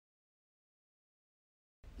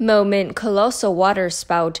Moment colossal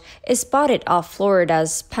waterspout is spotted off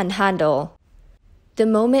Florida's Panhandle. The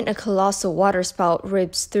moment a colossal waterspout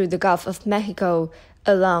rips through the Gulf of Mexico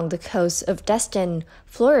along the coast of Destin,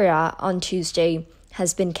 Florida on Tuesday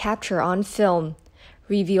has been captured on film,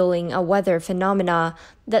 revealing a weather phenomena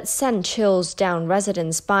that sent chills down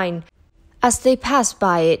residents' spine as they pass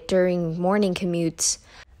by it during morning commutes.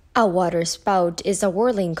 A waterspout is a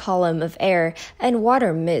whirling column of air and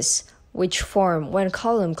water mist which form when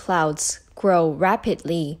column clouds grow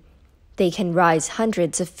rapidly. They can rise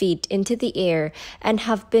hundreds of feet into the air and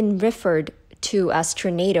have been referred to as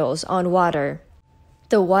tornadoes on water.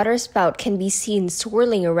 The waterspout can be seen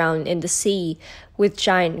swirling around in the sea, with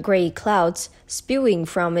giant gray clouds spewing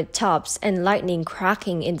from its tops and lightning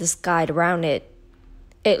cracking in the sky around it.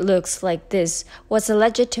 It looks like this was a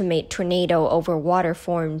legitimate tornado over water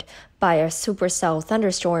formed by a supercell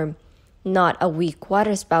thunderstorm, not a weak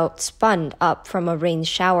waterspout spun up from a rain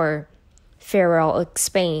shower, Farrell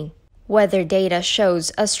explained. Weather data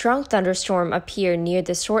shows a strong thunderstorm appeared near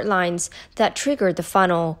the short lines that triggered the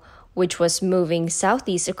funnel, which was moving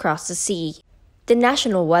southeast across the sea. The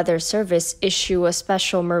National Weather Service issued a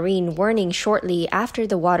special marine warning shortly after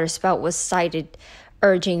the waterspout was sighted,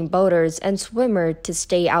 urging boaters and swimmers to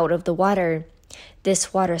stay out of the water.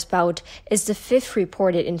 This waterspout is the fifth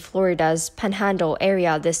reported in Florida's Panhandle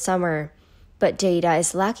area this summer. But data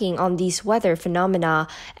is lacking on these weather phenomena,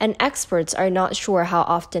 and experts are not sure how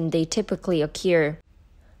often they typically occur.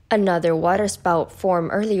 Another waterspout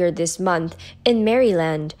formed earlier this month in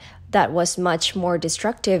Maryland that was much more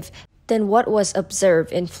destructive than what was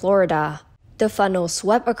observed in Florida. The funnel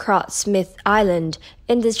swept across Smith Island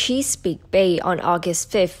in the Chesapeake Bay on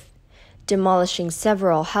August 5th, demolishing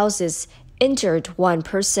several houses, injured one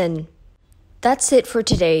person. That's it for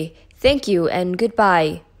today. Thank you and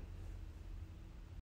goodbye.